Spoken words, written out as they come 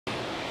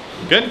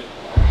Good?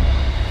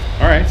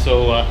 Alright,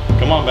 so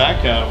come on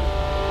back.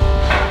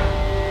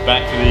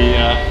 Back to the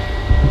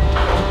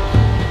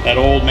that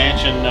old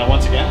mansion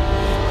once again.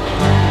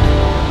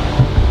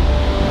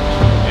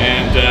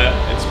 And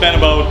it's been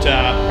about,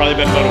 probably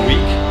been about a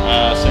week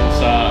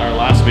since our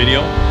last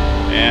video.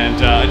 And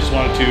I just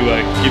wanted to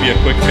give you a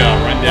quick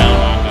rundown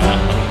on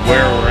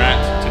where we're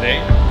at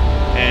today.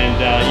 And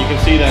you can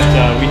see that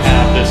we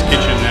have this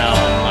kitchen now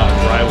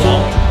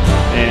drywall.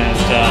 And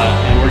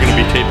we're going to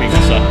be taping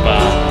this up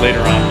later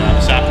on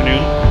this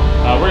afternoon.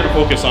 We're going to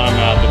focus on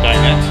the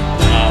dinette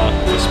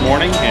this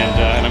morning, and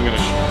I'm going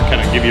to kind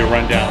of give you a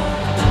rundown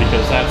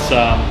because that's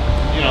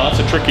you know, that's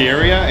a tricky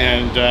area,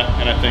 and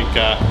I think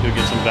you'll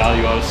get some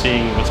value out of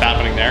seeing what's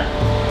happening there.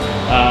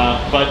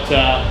 But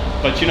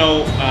you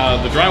know,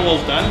 the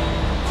drywall's done.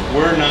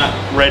 We're not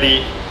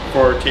ready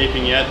for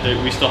taping yet.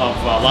 We still have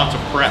lots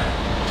of prep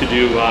to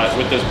do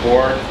with this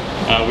board.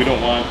 We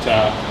don't want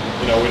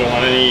you know, we don't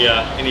want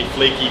any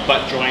flaky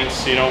butt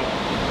joints, you know.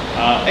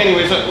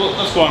 Anyways,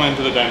 let's go on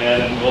into the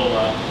dinette, and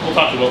we'll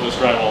talk about this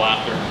drywall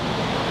after.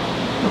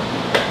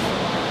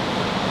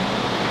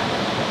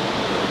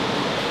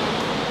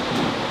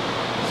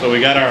 So we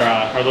got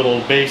our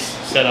little base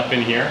set up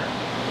in here,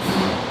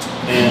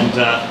 and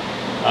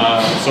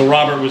so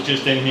Robert was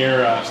just in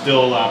here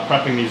still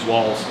prepping these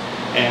walls,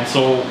 and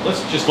so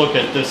let's just look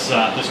at this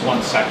this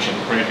one section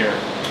right here.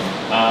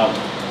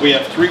 We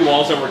have 3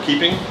 walls that we're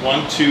keeping.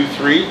 1, 2,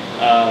 3.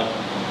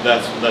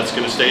 That's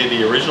going to stay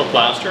the original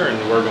plaster,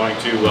 and we're going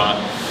to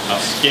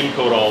skim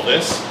coat all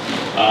this.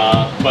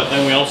 But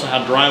then we also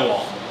have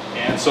drywall,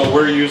 and so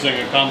we're using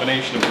a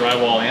combination of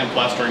drywall and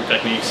plastering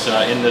techniques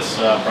in this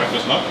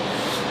Breakfast Nook.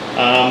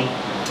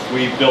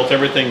 We built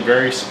everything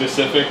very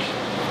specific,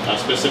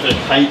 specific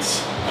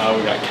heights.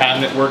 We got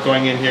cabinet work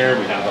going in here.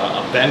 We have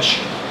a bench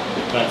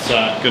that's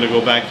going to go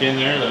back in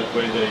there. That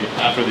way,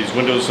 after these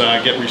windows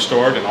get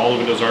restored, and all the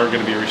windows are going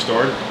to be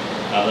restored,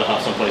 they'll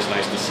have someplace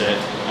nice to sit.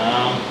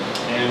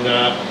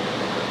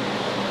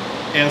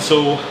 And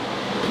so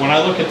when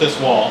I look at this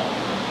wall,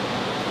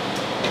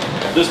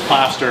 this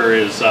plaster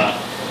is,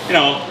 you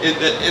know,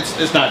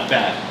 it's not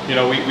bad. You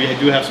know, we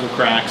do have some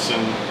cracks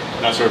and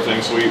that sort of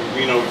thing. So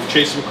you know, we've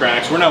chased some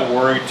cracks. We're not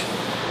worried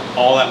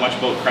all that much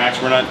about cracks.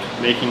 We're not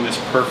making this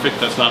perfect.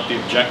 That's not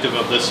the objective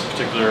of this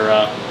particular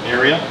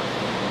area.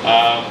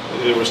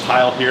 There was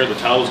tile here. The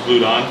tile was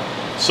glued on.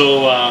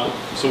 So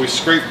so we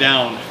scraped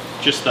down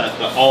just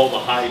all the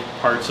high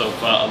parts of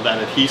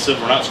that adhesive.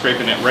 We're not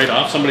scraping it right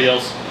off. Somebody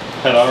else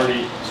had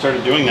already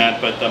started doing that,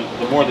 but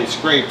the more they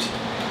scraped,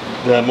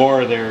 the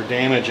more they're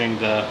damaging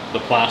the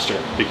plaster,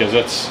 because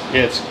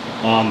it's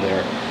on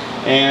there.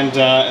 And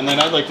then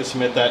I'd like to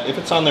submit that if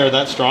it's on there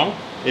that strong,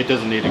 it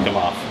doesn't need to come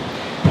off.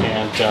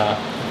 And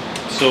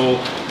so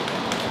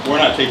we're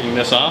not taking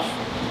this off.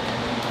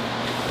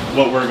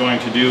 What we're going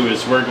to do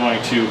is we're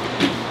going to,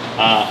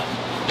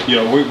 you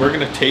know, we're going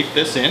to tape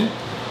this in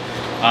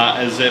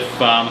as if,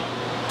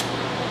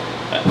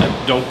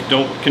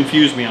 don't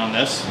confuse me on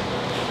this.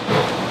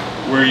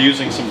 We're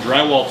using some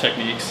drywall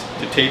techniques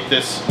to tape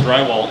this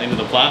drywall into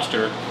the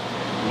plaster,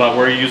 but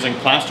we're using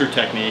plaster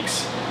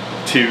techniques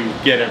to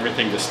get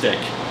everything to stick.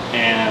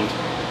 And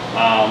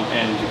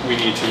we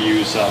need to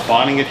use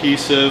bonding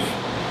adhesive.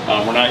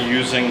 We're not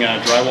using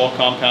drywall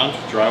compound.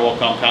 Drywall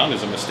compound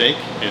is a mistake.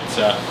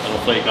 It'll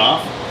flake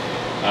off.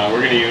 We're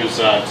going to use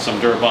some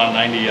Durabond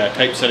 90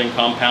 typesetting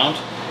compound,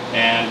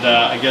 and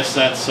I guess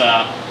that's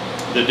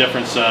the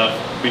difference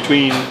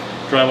between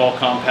drywall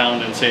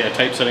compound and, say, a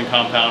typesetting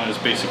compound is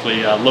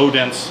basically a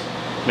low-dense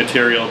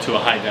material to a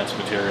high-dense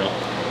material,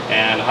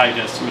 and a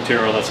high-dense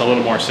material that's a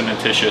little more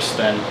cementitious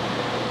than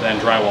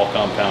drywall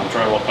compound.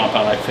 Drywall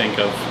compound I think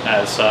of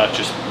as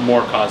just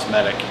more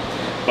cosmetic.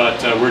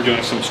 But we're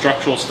doing some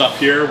structural stuff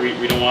here.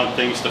 We don't want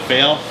things to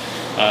fail.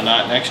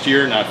 Not next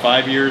year, not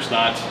 5 years,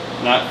 not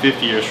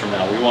 50 years from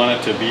now. We want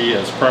it to be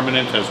as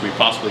permanent as we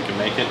possibly can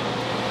make it.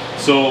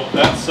 So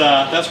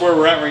that's where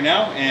we're at right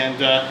now, and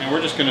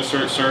we're just going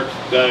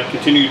to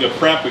continue to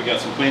prep. We've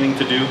got some cleaning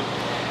to do,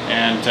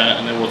 and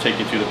then we'll take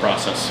you through the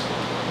process.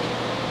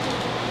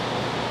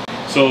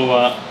 So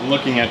I'm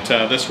looking at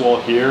this wall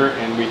here,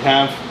 and we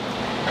have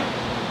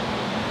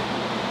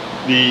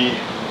the.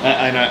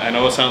 I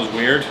know it sounds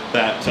weird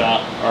that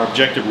our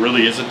objective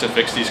really isn't to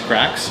fix these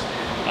cracks.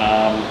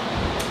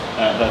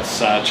 That's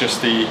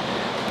just the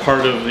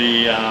part of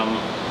the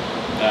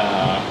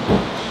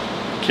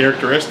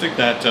characteristic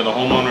that the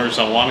homeowners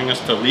are wanting us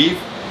to leave.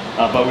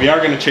 But we are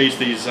going to chase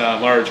these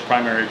large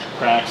primary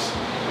cracks.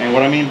 And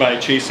what I mean by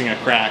chasing a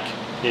crack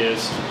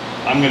is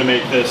I'm going to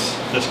make this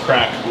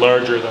crack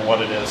larger than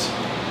what it is.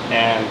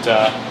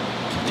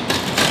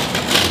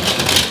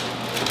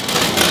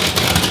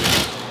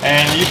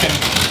 And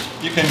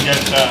you can get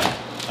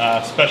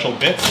special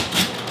bits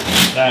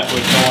that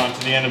would go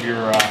onto the end of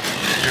your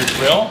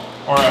drill,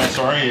 or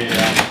sorry,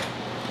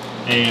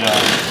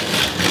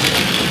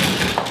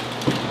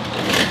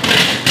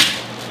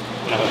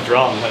 another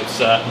drill.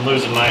 I'm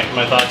losing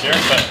my thoughts here.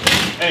 But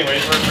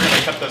anyways, we're going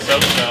to cut this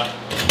out.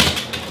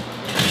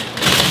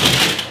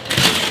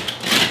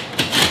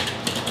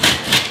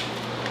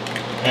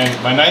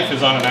 And my knife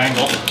is on an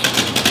angle,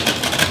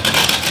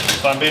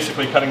 so I'm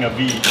basically cutting a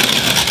V.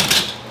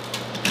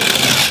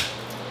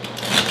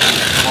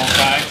 Both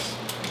sides.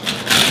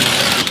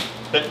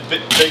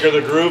 Bit bigger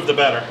the groove, the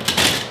better. In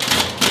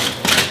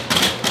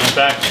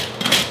fact,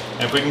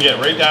 if we can get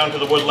right down to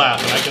the wood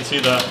lath, and I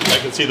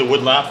can see the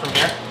wood lath from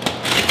here.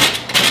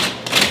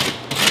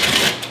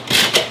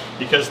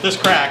 Because this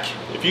crack,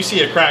 if you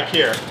see a crack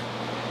here,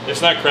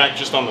 it's not cracked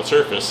just on the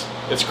surface.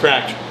 It's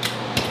cracked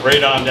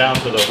right on down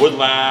to the wood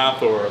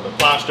lath or the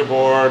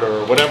plasterboard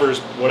or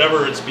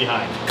whatever it's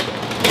behind.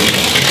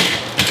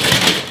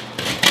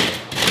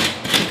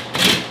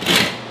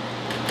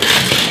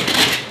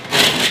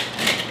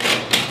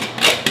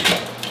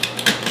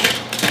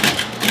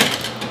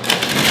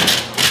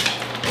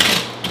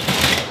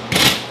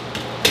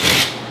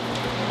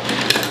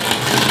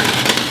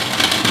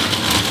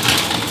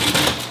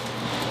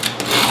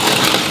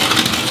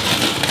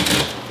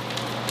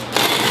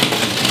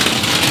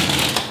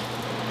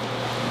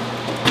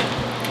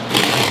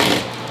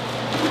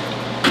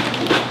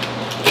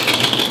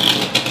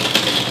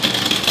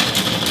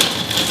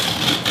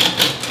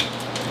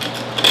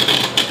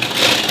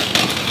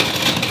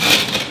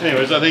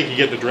 Anyways, I think you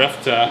get the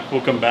drift. We'll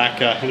come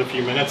back in a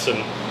few minutes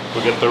and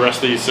we'll get the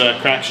rest of these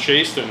cracks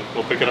chased and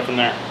we'll pick it up from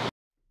there.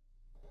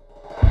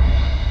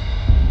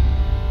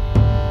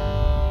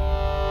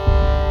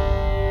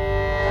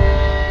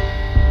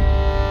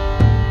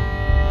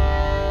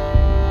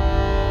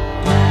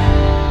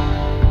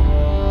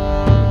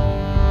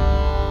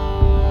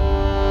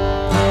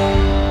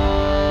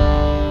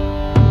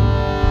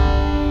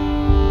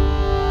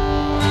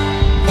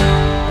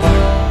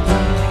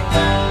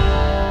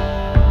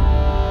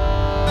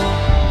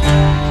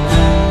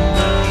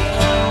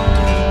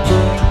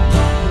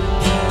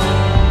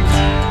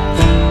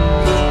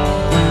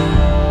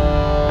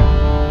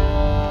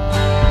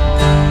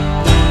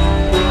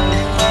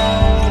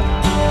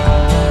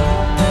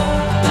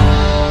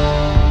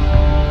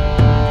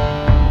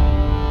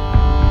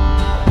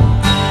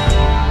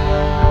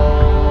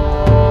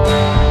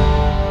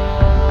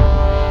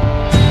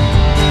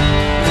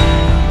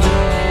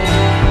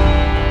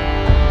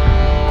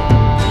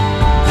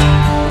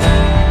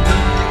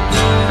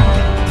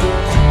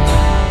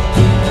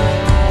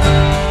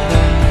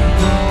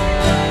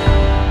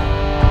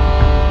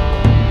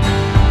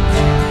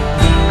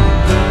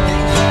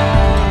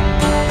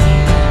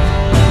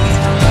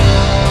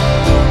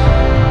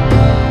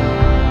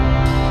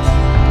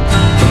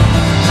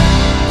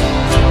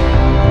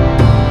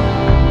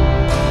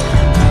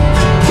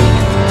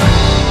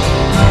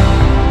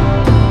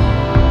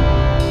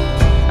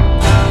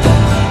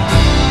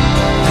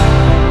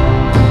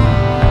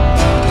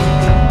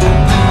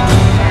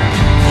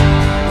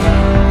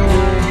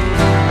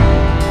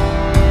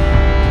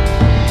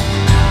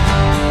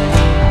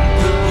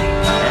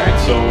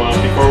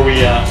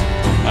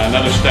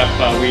 Another step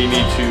we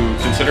need to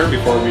consider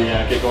before we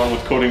get going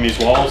with coating these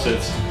walls,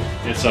 it's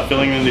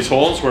filling in these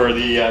holes where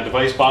the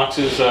device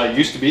boxes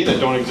used to be that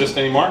don't exist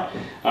anymore.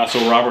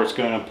 So Robert's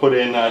going to put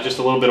in just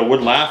a little bit of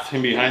wood lath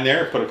in behind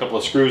there, put a couple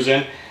of screws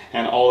in,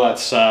 and all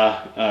that's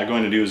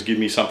going to do is give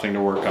me something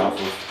to work off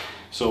of.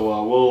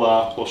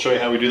 So we'll show you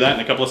how we do that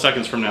in a couple of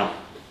seconds from now.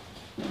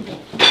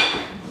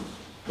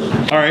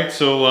 Alright,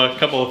 so a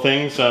couple of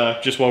things,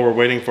 just while we're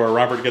waiting for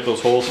Robert to get those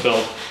holes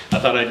filled, I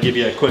thought I'd give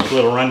you a quick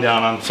little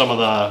rundown on some of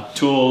the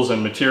tools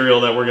and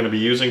material that we're going to be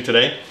using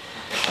today.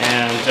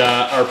 And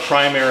our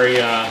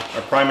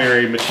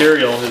primary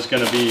material is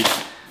going to be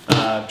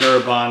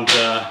Durabond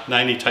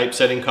 90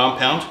 typesetting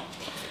compound.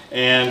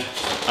 And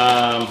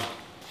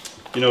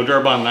you know,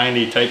 Durabond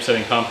 90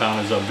 typesetting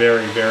compound is a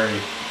very, very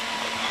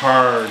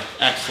hard,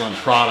 excellent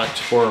product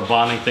for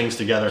bonding things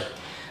together.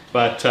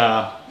 But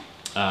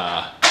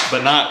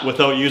not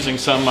without using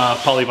some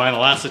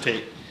polyvinyl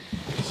acetate.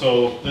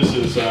 So this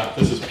is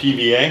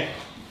PVA,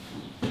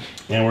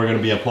 and we're going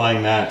to be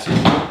applying that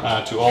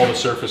to all the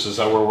surfaces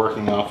that we're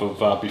working off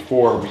of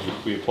before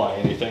we apply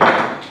anything.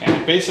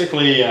 And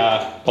basically,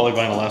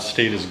 polyvinyl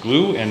acetate is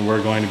glue, and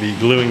we're going to be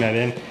gluing that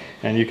in.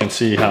 And you can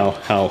see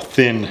how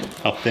thin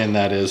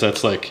that is.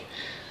 That's like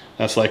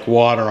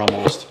water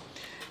almost.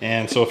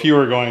 And so if you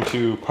were going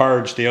to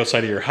parge the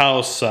outside of your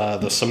house,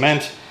 the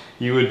cement,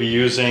 you would be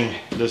using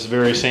this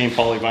very same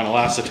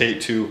polyvinyl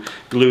acetate to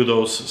glue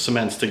those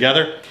cements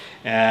together.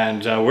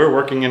 And we're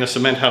working in a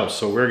cement house,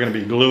 so we're going to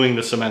be gluing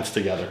the cements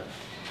together.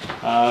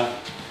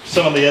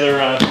 Some of the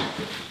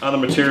other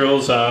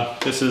materials,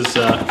 this is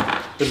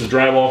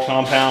drywall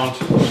compound.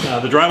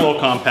 The drywall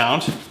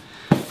compound,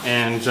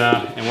 and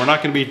we're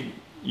not going to be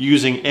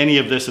using any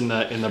of this in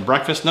the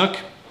breakfast nook.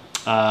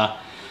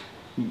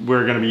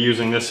 We're going to be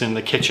using this in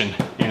the kitchen,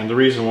 and the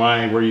reason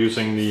why we're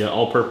using the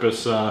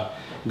all-purpose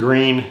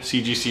green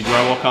CGC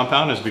drywall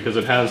compound is because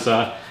it has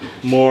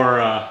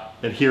more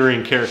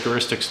adhering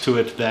characteristics to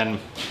it than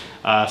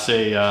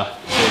say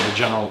the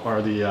general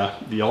or the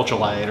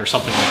ultralight or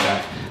something like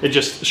that. It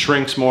just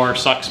shrinks more,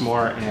 sucks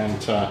more,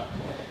 and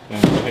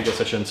I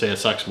guess I shouldn't say it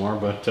sucks more,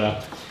 but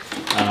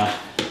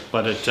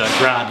it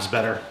grabs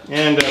better.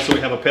 And so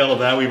we have a pail of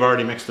that. We've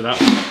already mixed it up.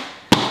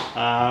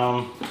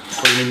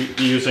 We're going to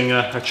be using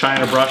a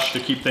China brush to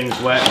keep things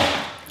wet.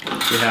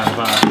 We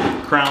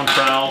have crown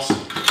trowels.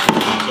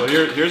 So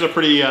here's a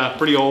pretty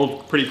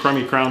old, pretty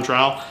crummy crown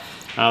trowel.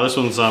 This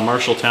one's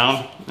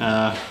Marshalltown,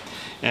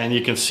 and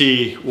you can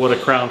see what a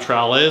crown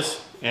trowel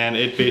is. And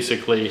it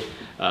basically,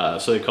 so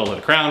they call it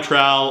a crown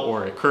trowel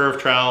or a curved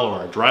trowel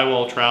or a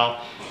drywall trowel,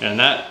 and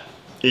that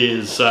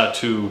is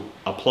to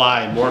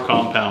apply more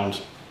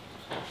compound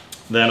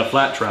than a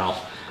flat trowel.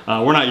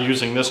 We're not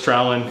using this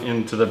trowel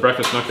into the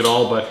Breakfast Nook at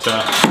all, but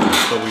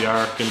we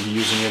are going to be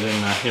using it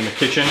in the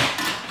kitchen.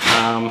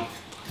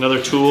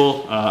 Another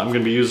tool, I'm going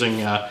to be using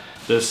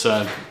this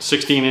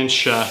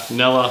 16-inch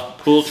Nella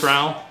pool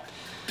trowel.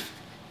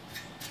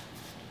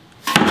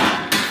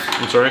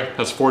 I'm sorry,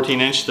 that's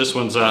 14-inch. This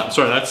one's,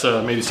 sorry, that's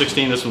maybe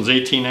 16. This one's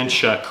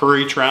 18-inch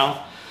Curry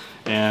trowel.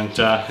 And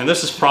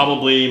this is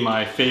probably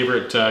my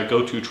favorite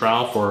go-to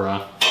trowel for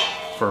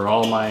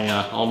all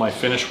my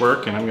finish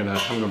work, and I'm gonna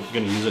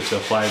use it to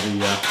apply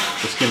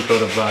the skim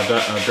coat of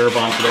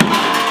Drywall today.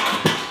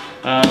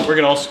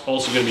 We're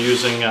also gonna be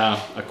using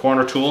a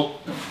corner tool,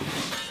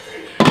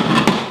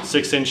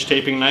 6-inch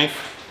taping knife,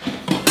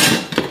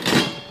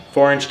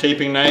 4-inch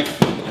taping knife,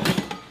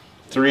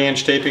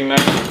 3-inch taping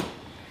knife,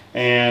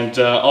 and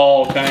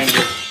all kinds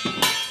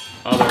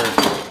of other.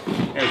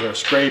 There's our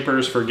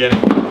scrapers for getting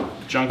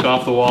junk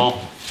off the wall,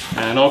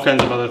 and all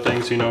kinds of other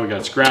things. You know, we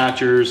got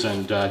scratchers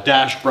and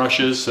dash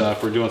brushes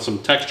for doing some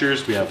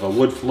textures. We have a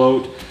wood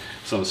float,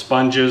 some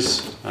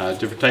sponges,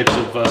 different types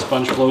of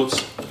sponge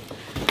floats,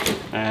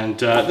 and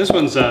this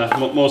one's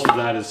most of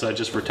that is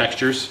just for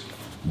textures.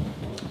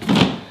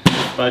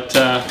 But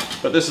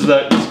this is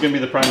going to be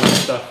the primary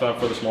stuff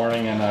for this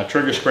morning. And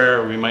trigger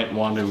sprayer, we might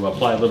want to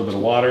apply a little bit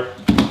of water,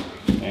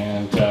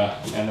 and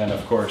then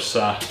of course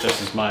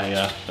this is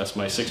my that's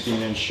my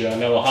 16-inch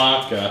Nella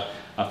Hawk, a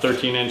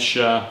 13-inch.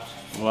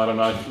 Well, I don't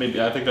know.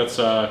 Maybe I think that's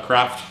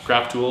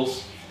craft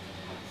tools.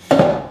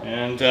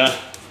 And all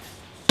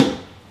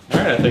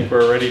right, I think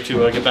we're ready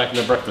to get back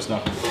into Breakfast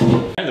Nook.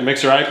 And the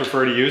mixer I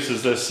prefer to use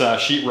is this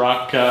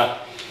sheetrock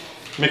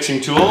mixing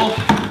tool,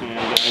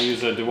 and I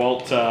use a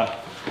DeWalt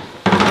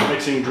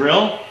mixing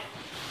drill.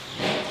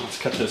 Let's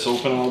cut this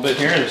open a little bit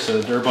here. This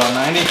is a Drywall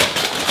 90.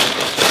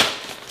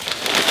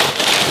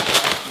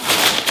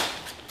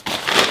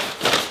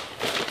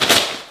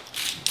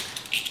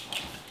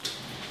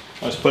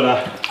 Let's put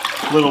a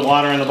little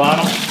water in the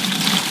bottom.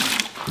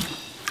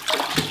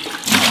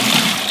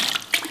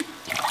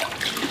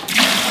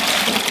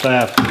 So I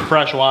have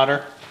fresh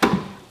water,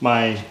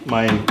 my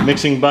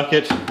mixing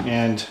bucket,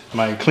 and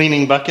my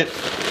cleaning bucket.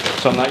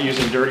 So I'm not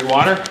using dirty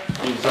water.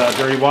 I use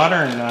dirty water,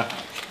 and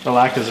it'll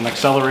act as an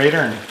accelerator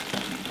and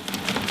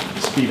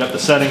speed up the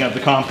setting of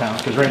the compound,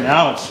 because right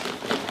now it's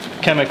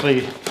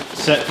chemically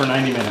set for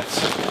 90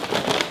 minutes.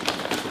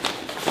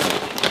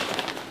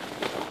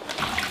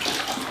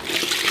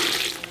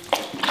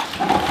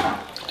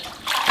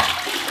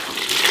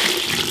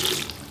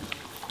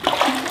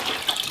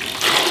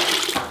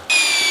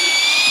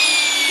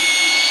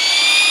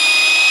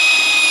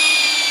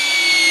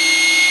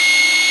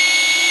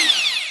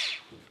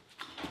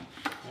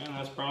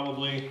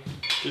 Probably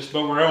just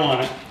about where I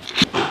want it.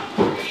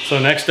 So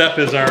next up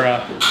is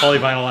our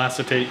polyvinyl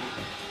acetate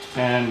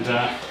and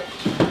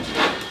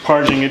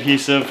parging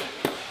adhesive,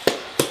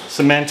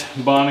 cement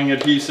bonding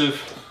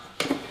adhesive.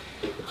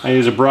 I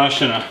use a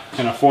brush and a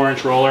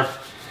 4-inch roller,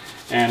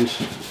 and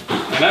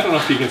I don't know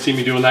if you can see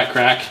me doing that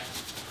crack,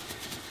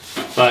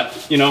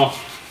 but you know,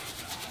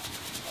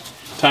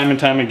 time and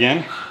time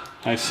again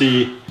I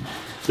see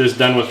this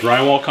done with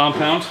drywall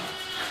compound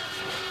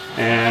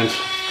and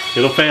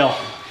it'll fail.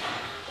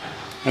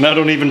 And I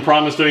don't even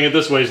promise doing it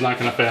this way is not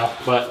going to fail,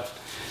 but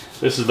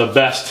this is the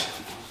best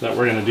that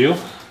we're going to do.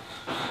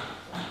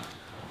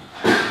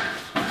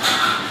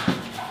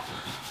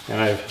 And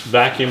I've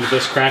vacuumed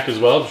this crack as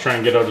well to try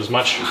and get out as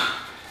much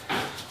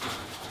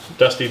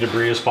dusty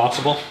debris as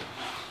possible.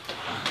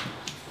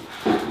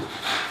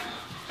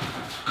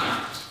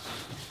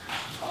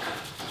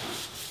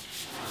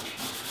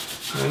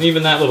 And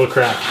even that little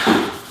crack,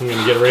 I'm going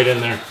to get right in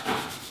there.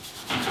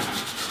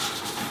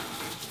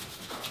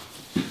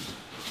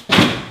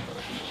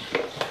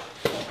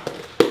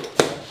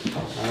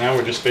 Now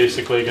we're just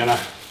basically gonna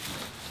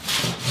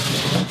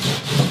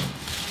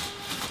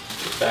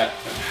put that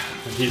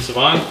adhesive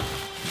on.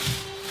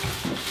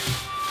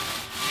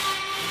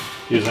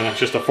 Using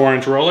just a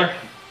 4-inch roller.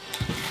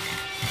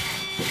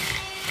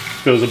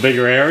 If it was a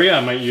bigger area,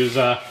 I might use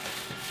a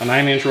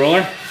 9-inch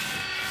roller.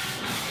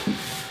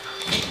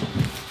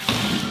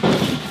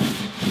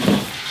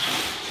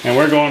 And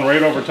we're going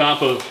right over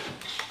top of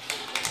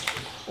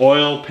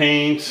oil,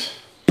 paint,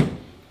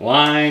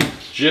 lime,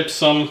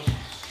 gypsum,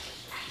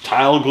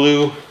 tile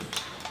glue.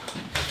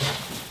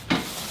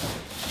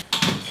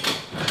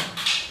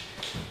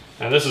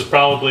 And this is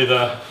probably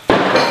the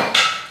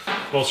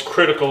most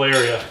critical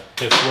area.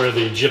 It's where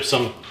the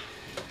gypsum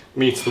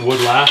meets the wood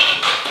lath.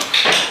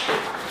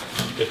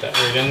 Get that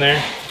right in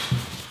there.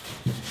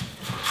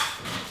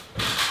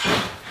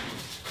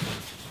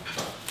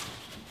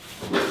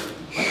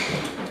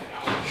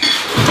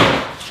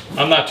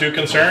 I'm not too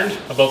concerned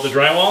about the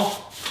drywall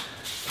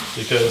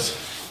because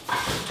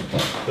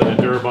the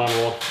Durabond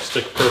will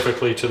stick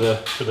perfectly to the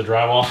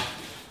drywall.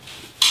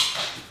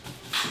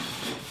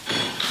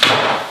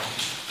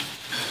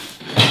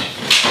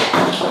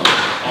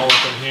 All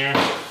up in here.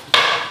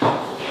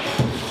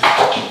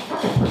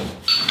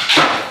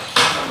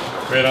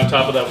 Right on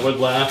top of that wood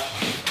lath.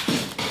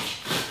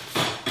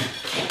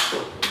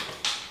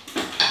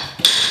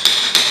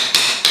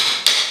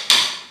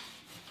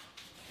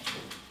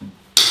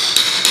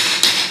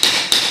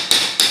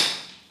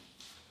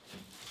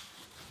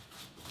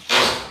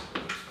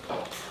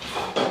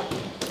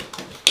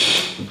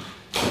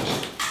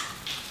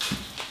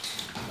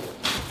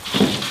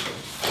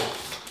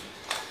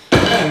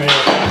 And maybe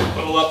a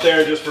little up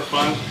there just for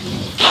fun.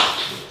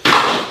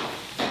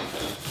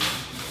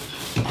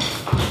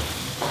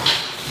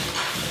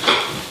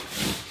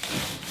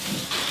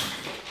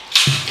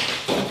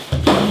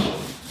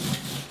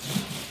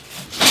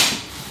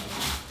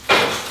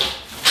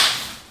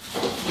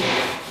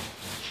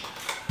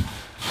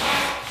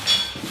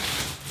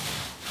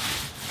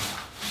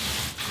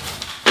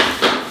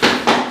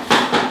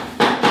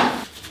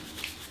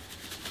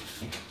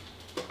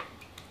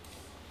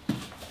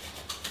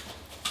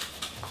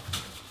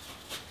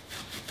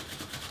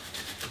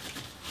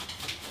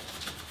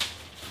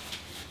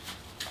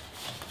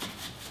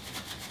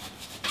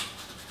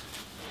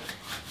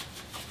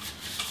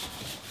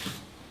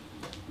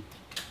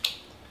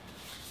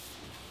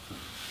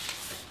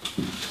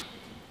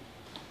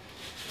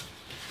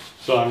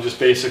 So I'm just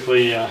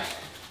basically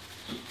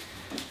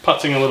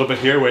putzing a little bit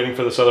here, waiting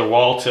for this other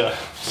wall to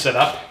sit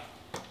up.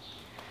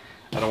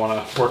 I don't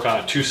want to work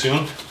on it too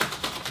soon.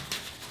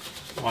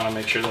 I want to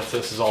make sure that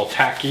this is all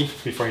tacky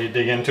before you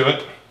dig into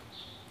it.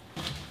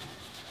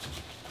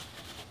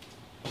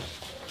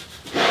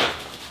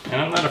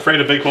 And I'm not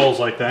afraid of big holes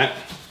like that.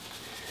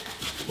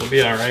 We'll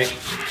be all right.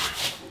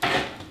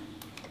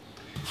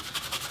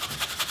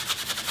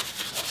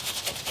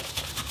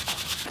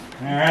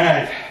 All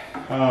right.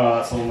 Oh,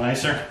 that's a little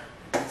nicer.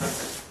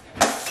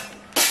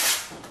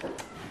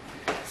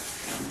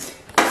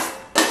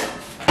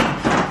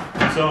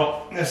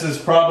 So this is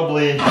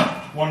probably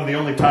one of the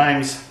only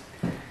times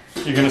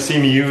you're going to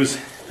see me use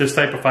this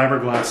type of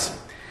fiberglass.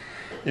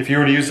 If you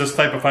were to use this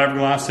type of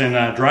fiberglass in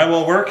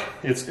drywall work,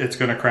 it's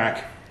going to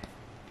crack.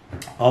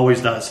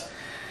 Always does.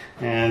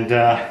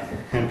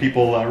 And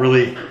people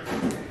really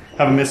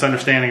have a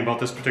misunderstanding about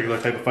this particular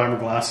type of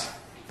fiberglass.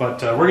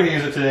 But we're going to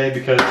use it today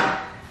because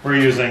we're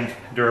using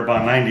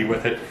Durabond 90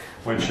 with it,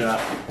 which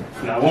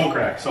won't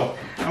crack. So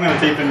I'm going to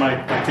tape in my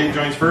tape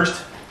joints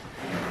first,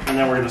 and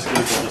then we're going to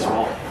scaffold this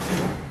wall.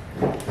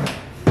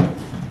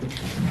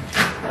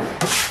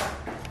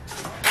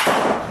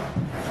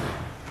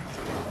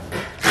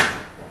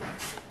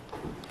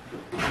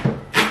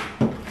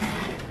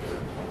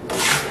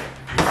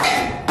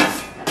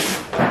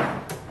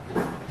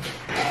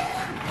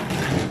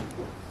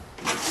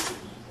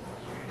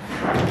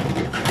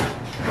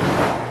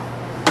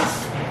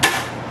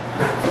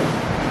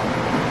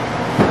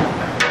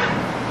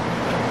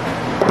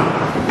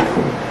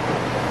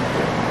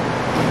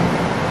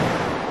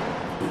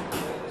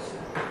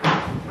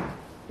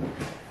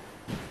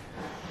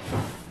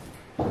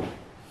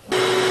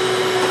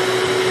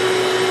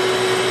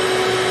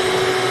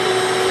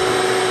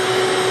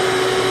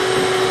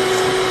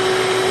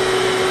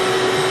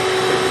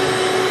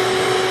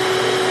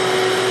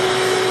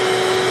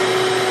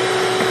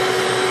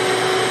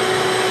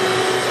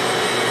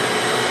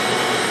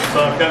 So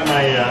I've got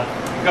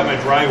my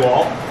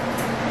drywall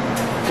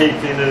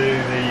taped into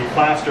the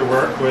plaster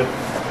work with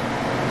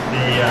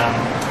the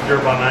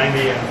Durabond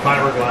 90 and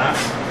fiberglass.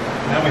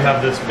 And then we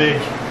have this big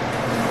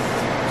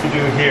to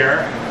do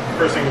here.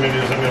 First thing I'm going to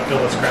do is I'm going to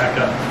fill this crack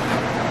up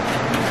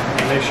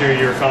and make sure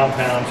your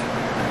compound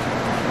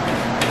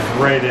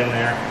is right in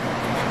there.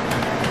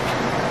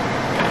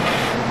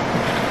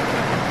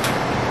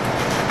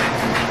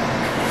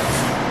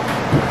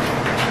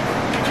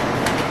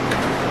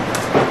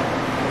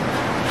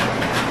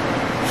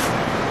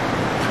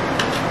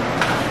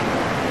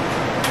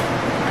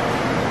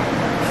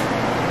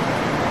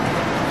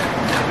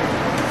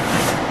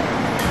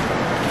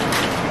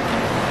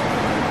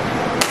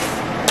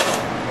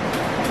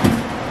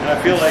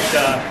 I feel like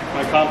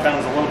my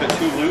compound's a little bit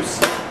too loose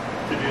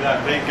to do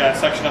that big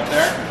section up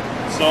there.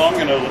 So I'm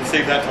going to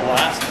save that to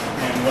last,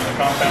 and when the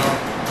compound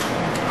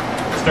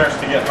starts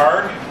to get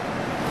hard,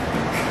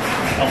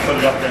 I'll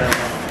put it up there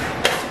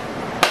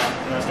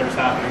and that starts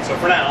happening. So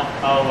for now,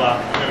 I'm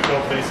going to go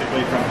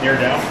basically from here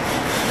down.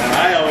 And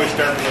I always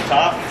start from the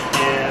top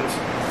and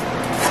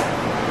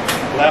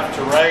left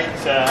to right.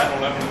 I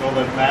don't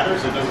know that it matters.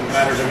 It doesn't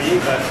matter to me,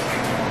 but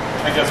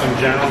I guess I'm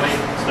generally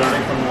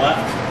starting from the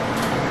left.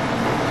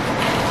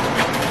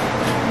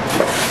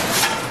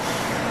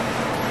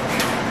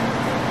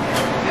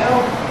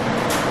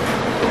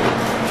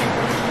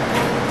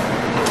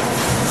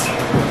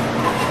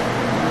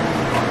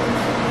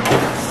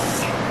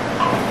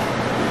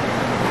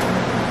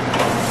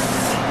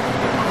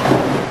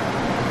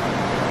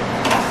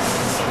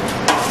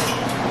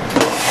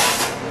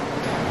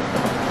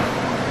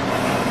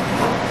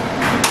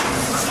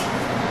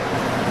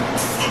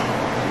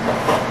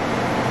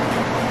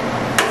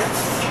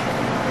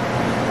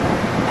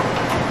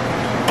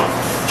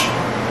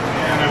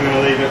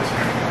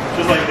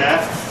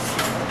 that.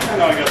 I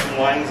know I got some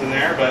lines in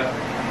there, but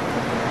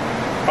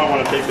I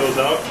want to take those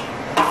out.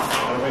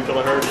 I'll wait until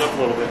it hardens up a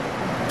little bit.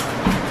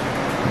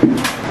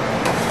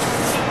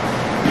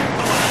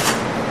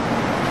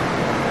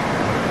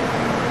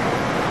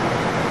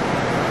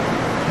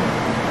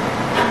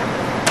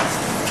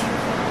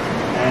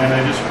 And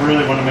I just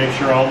really want to make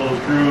sure all those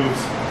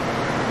grooves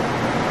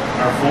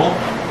are full.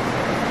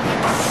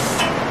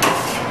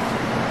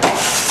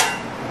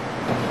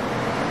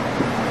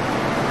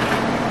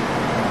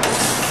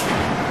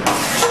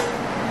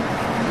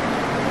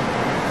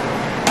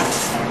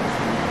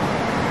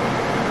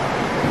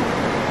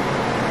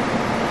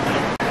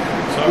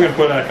 So I'm going to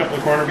put a couple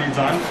of corner beads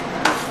on,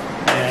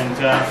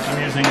 and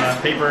I'm using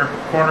paper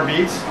corner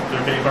beads.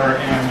 They're paper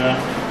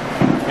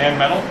and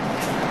metal,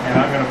 and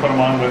I'm going to put them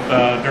on with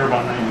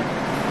Drywall 90.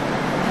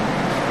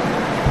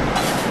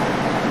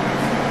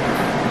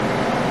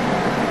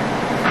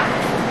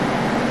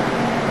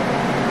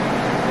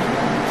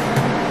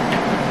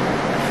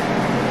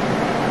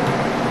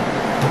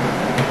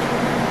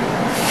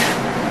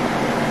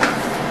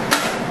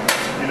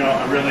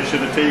 I really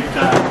should have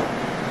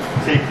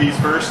taped these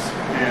first,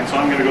 and so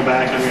I'm going to go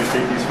back and I'm going to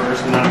tape these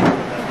first, and then I'm going to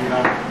put that bead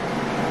on.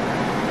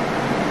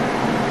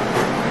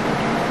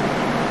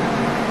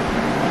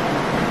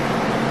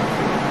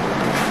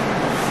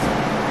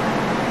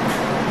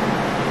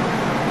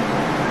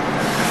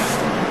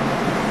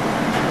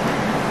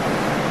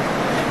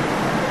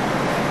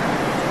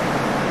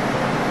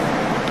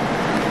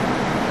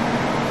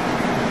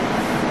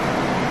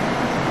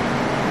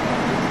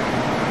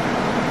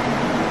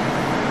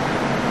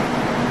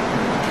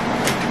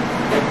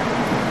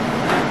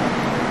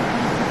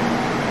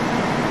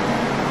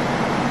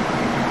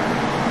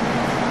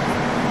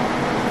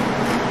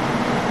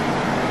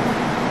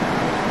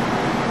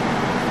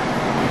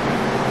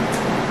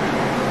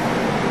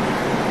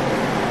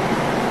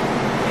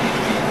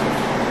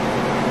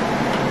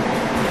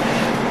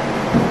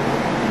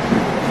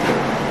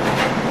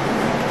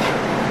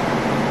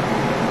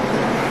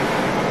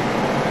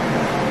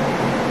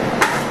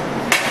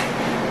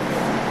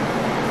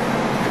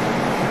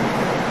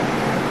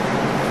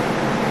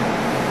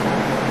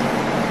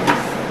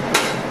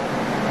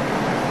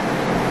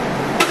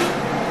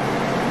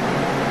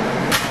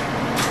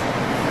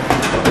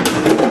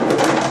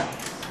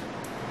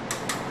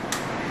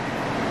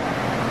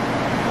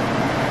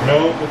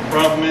 No, the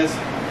problem is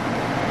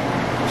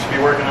I should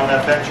be working on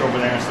that bench over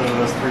there instead of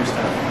this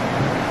 3-step.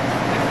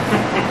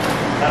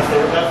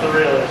 that's the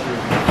real issue.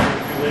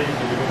 You're too lazy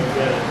to go and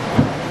get it.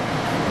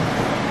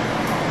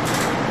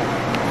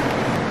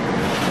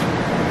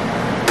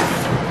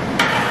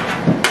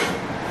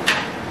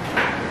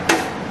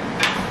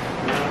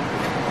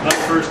 Not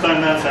the first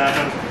time that's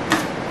happened,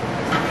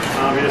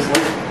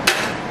 obviously.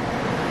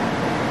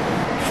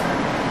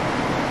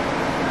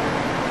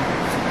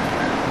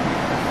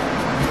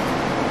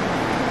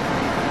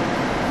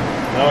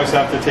 You always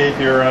have to tape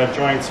your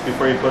joints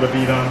before you put a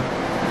bead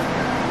on.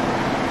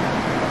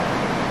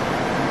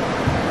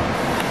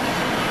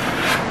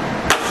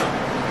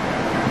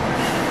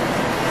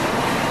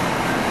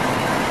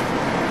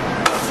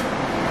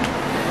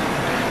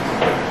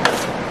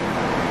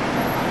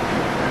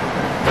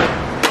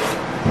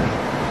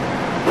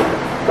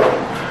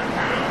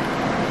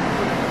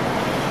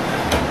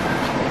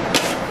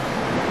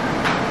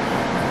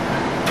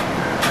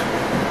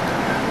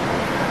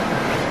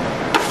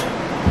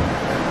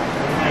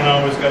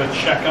 Always got to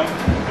check them,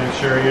 make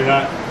sure you're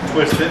not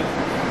twisted.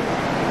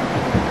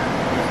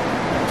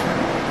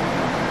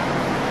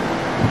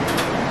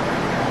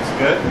 That's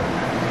good.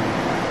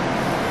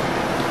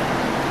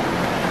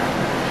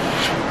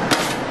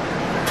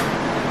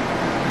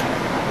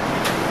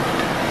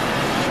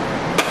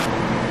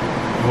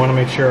 I want to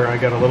make sure I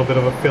got a little bit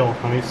of a fill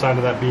on each side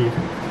of that bead.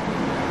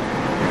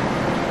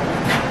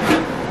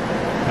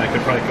 I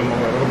could probably come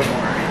over a little bit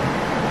more.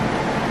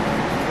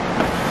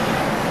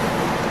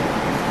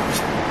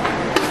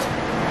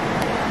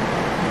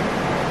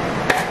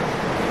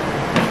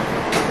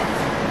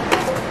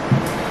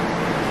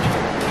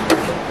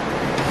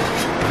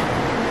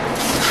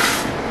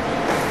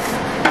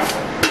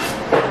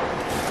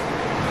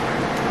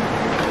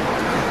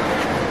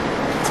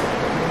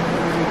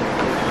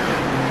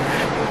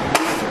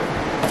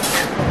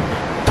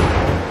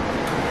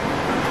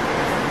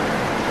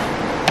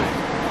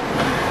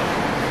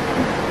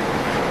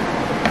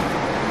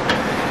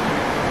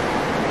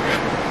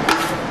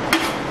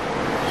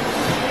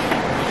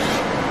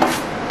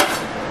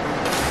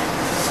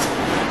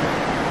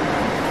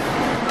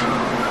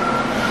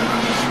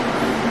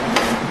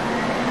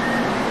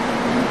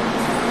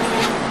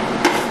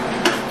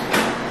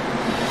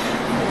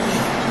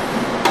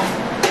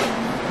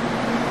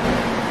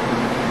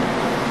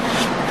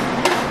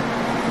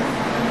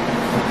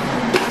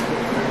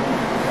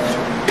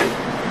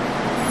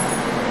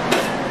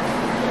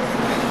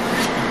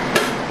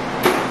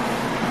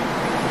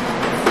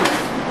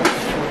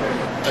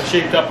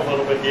 Shaped up a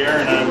little bit here,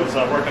 and I was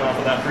working off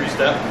of that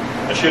 3-step.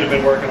 I should have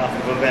been working off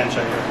of a bench.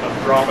 I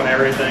was dropping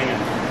everything,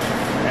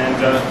 and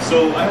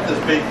so I have this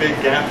big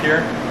gap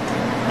here,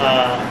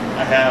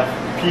 I have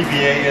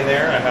PVA in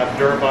there, I have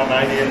Durabond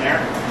 90 in there,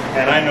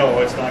 and I know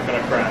it's not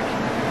going to crack.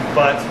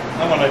 But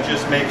I want to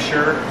just make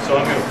sure, so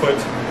I'm going to put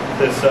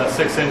this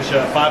 6-inch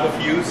fiber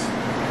fuse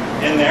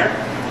in there,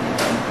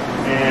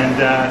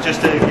 and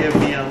just to give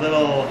me a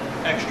little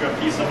extra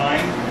peace of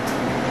mind.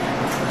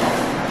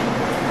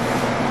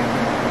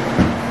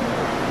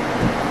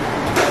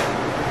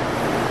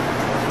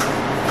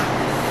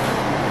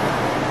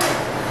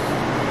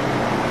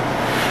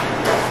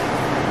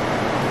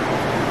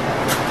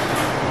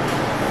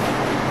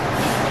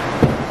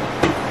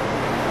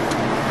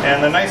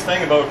 And the nice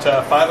thing about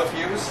fiber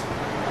fuse,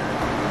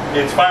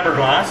 it's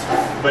fiberglass,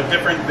 but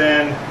different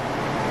than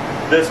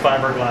this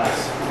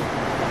fiberglass.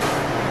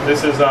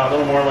 This is a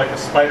little more like a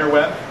spider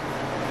web,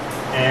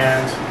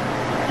 and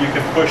you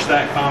can push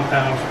that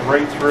compound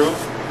right through,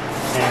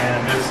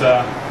 and it's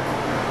a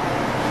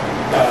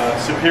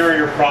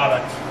superior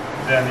product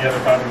than the other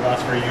fiberglass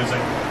we're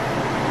using.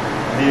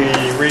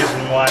 The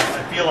reason why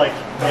I feel like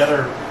the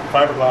other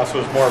fiberglass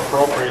was more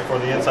appropriate for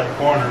the inside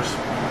corners,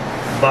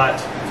 but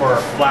for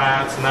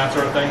flats and that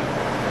sort of thing.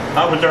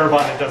 With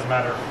Durabond, it doesn't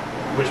matter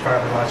which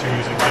fiberglass you're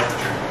using,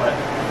 temperature, but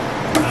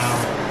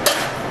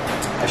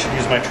I should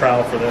use my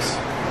trowel for this,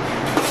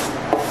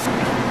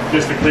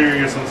 just to clear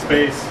you some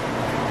space.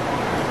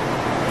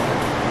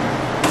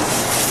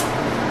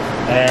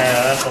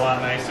 Yeah, that's a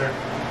lot nicer.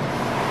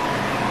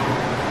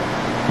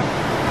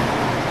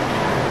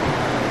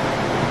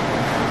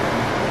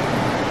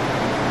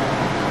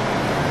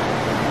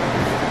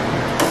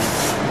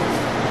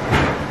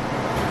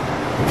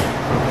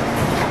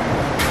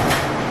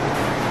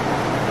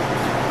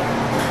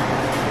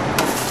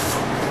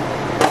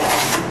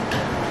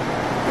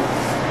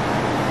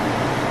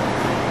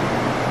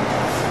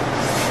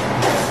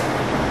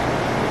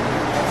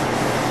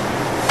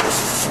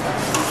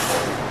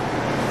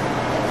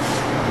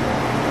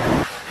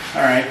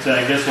 Alright,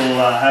 I guess we'll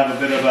have a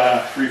bit of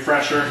a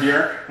refresher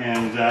here,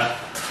 and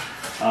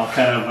I'll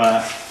kind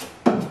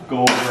of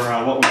go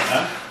over what we've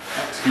done.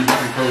 Excuse me,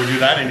 before we do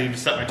that, I need to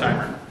set my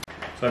timer.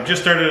 So I've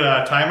just started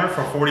a timer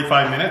for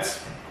 45 minutes.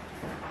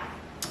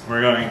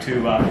 We're going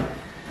to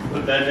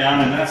put that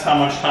down, and that's how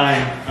much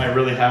time I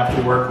really have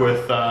to work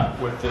with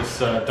this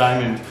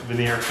diamond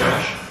veneer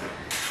finish.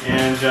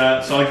 And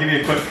so I'll give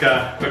you a quick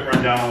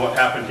rundown on what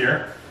happened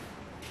here.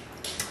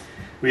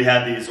 We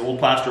had these old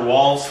plaster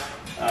walls,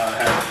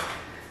 had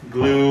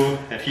glue,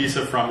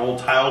 adhesive from old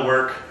tile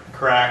work,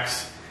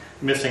 cracks,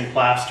 missing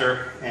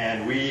plaster,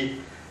 and we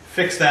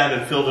fixed that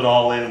and filled it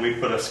all in. We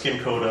put a skin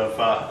coat of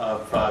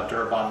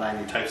Durabond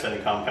 90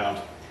 typesetting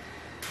compound.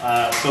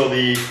 So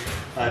the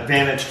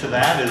advantage to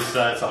that is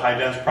it's a high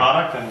dense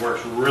product and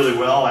works really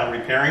well at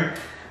repairing,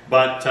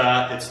 but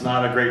it's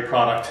not a great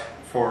product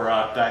for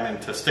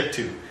diamond to stick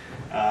to.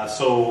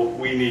 So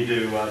we need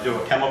to do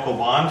a chemical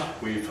bond.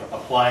 We've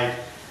applied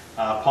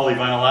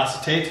polyvinyl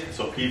acetate,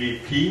 so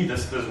PVP.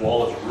 This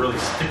wall is really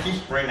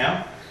sticky right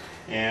now,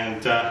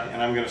 and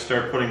I'm going to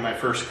start putting my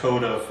first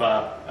coat of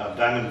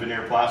diamond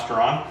veneer plaster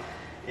on.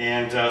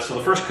 And so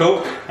the first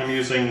coat, I'm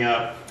using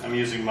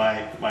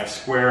my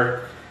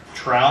square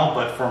trowel,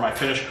 but for my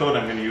finish coat,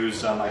 I'm going to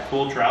use my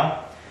pool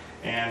trowel.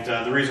 And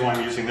the reason why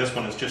I'm using this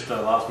one is just it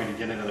allows me to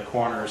get into the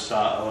corners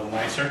a little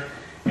nicer.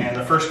 And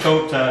the first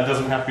coat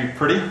doesn't have to be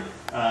pretty;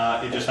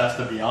 it just has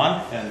to be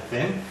on and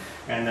thin.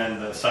 And then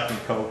the second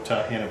coat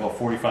in about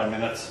 45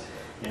 minutes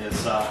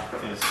is going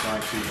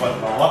to button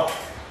it all up.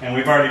 And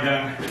we've already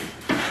done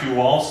 2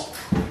 walls,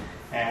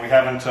 and we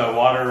haven't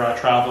water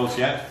troweled those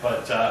yet,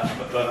 but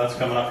that's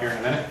coming up here in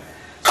a minute.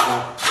 So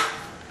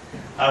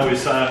I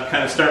always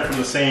kind of start from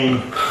the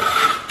same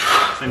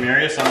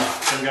area.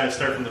 Some guys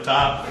start from the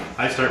top.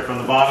 I start from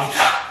the bottom.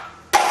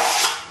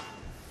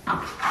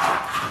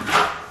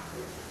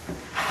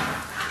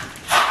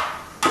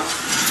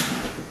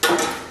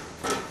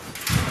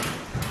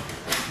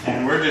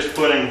 And we're just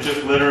putting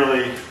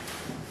literally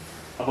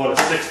about a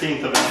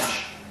 1/16 of an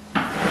inch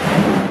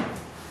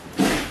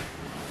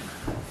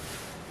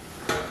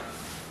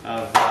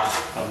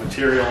of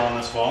material on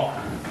this wall.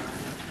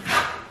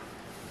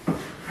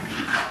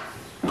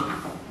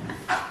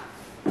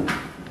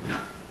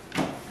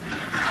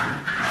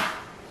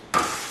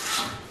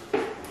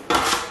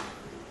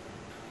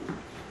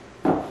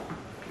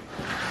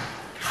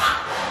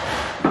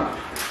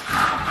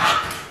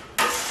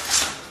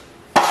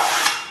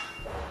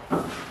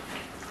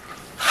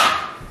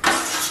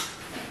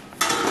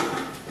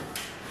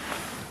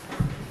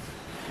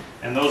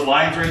 And those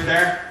lines right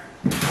there,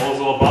 those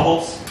little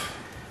bubbles,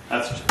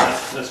 that's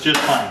just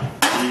fine.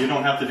 You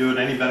don't have to do it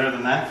any better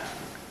than that.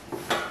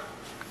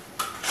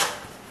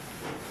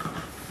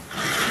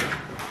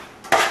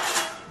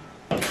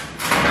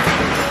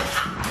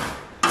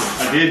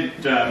 I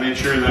did make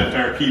sure that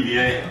our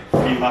PVA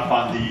came up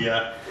on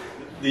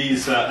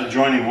these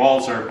adjoining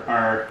walls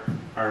are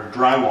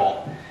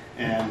drywall,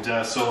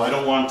 and so I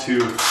don't want to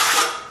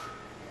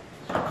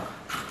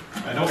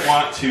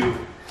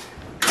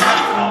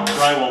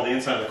drywall the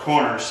inside of the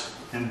corners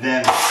and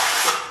then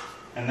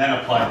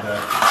apply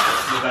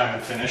the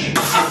diamond finish.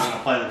 I'm going to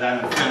apply the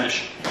diamond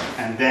finish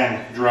and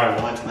then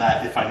drywall into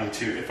that if I need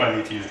to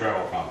use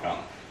drywall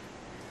compound.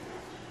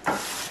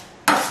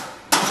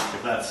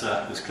 If that's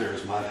as clear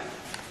as mud.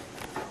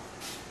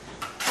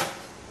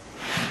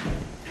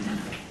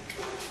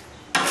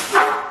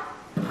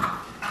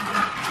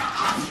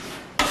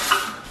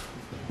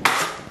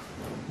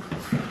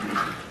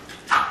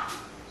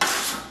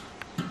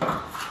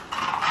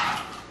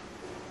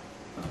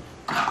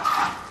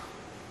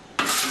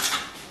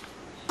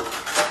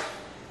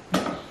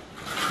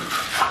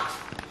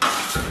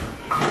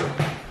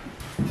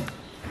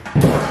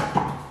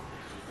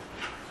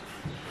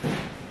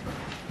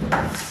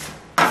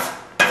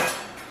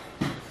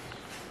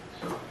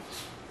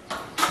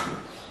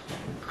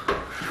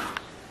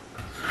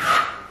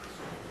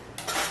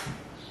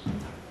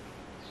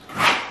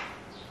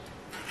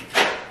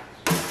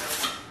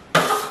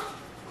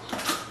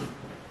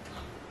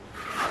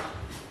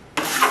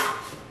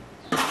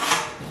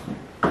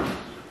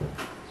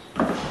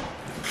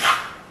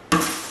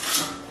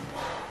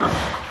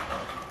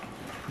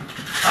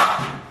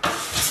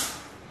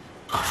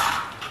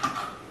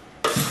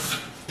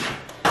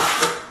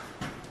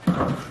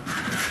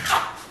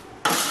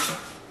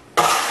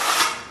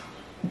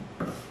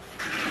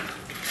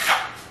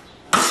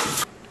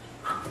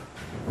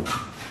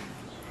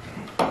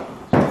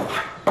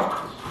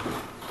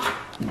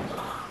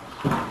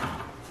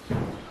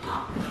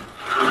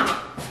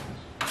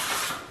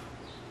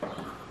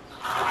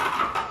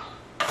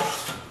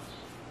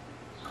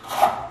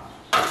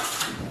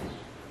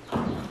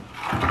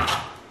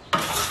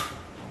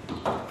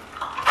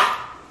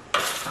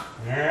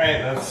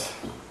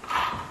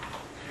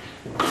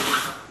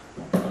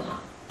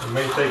 You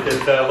may think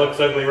it looks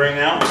ugly right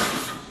now,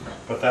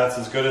 but that's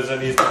as good as it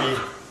needs to be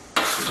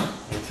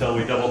until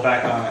we double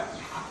back on it.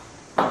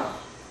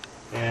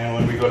 And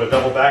when we go to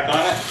double back on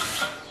it,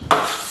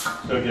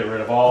 it'll get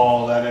rid of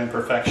all that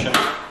imperfection.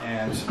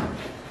 And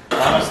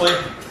honestly,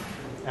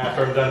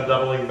 after I'm done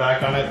doubling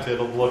back on it,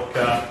 it'll look,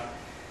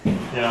 you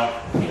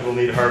know, it'll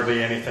need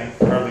hardly anything,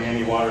 hardly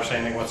any water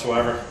sanding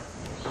whatsoever.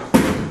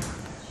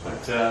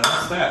 But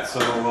that's that. So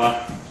I'm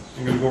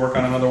going to go work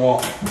on another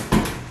wall.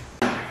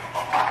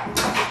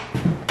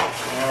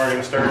 Now we're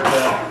going to start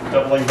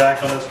doubling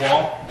back on this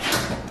wall.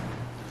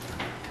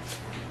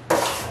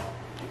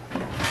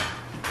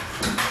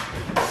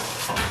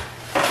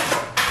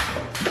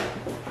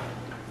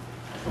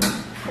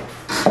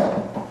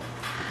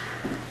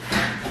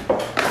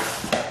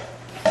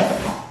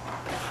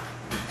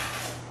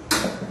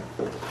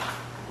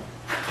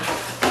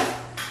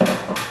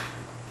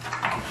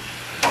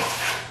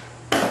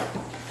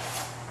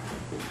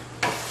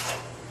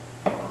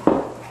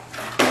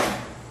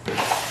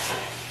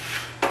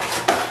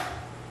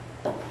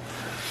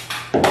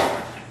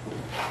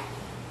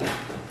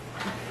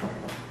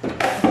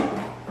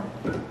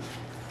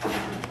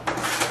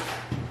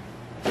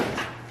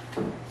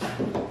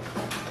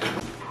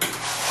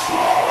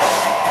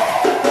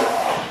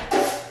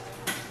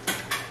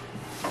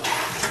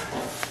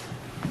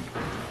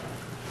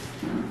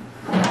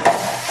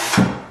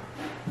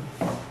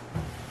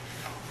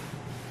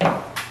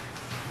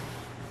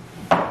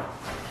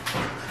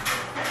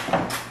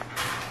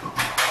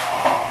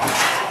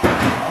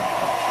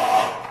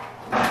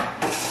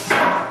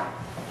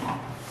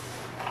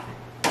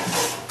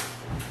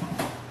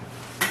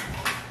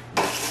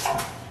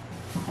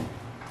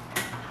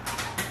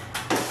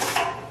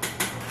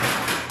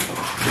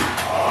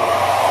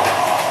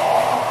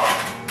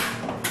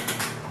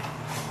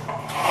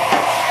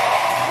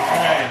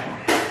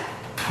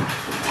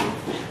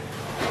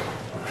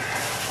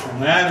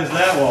 And that is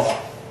that wall.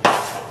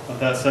 Let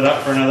that set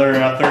up for another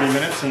 30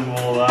 minutes and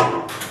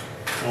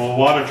we'll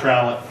water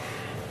trowel it.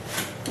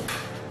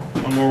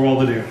 One more wall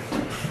to do.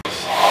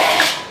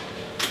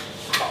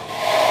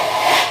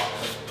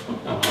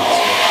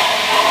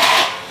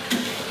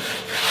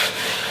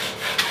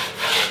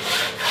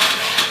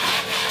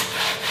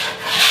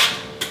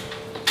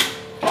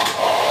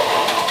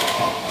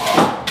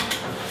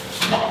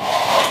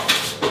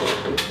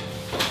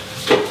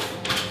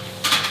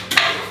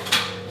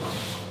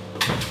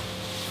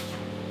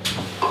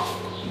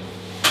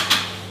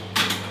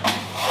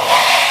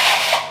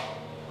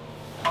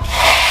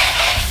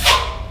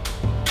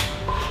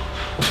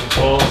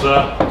 Walls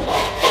up.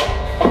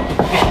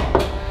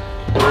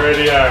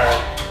 Pretty hard.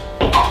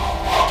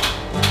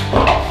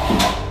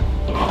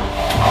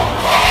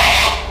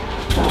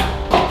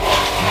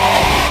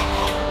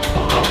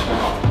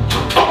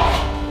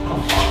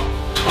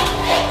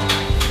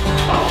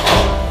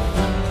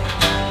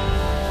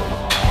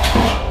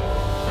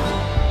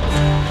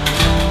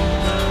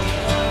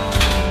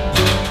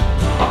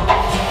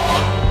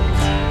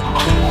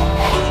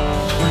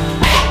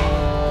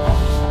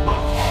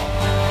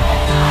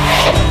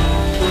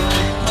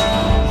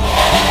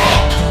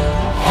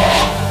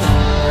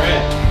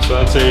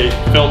 That's a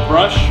felt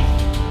brush,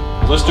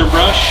 blister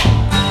brush,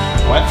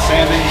 wet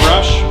sanding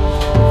brush.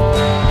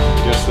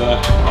 I guess the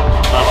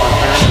proper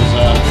term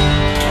is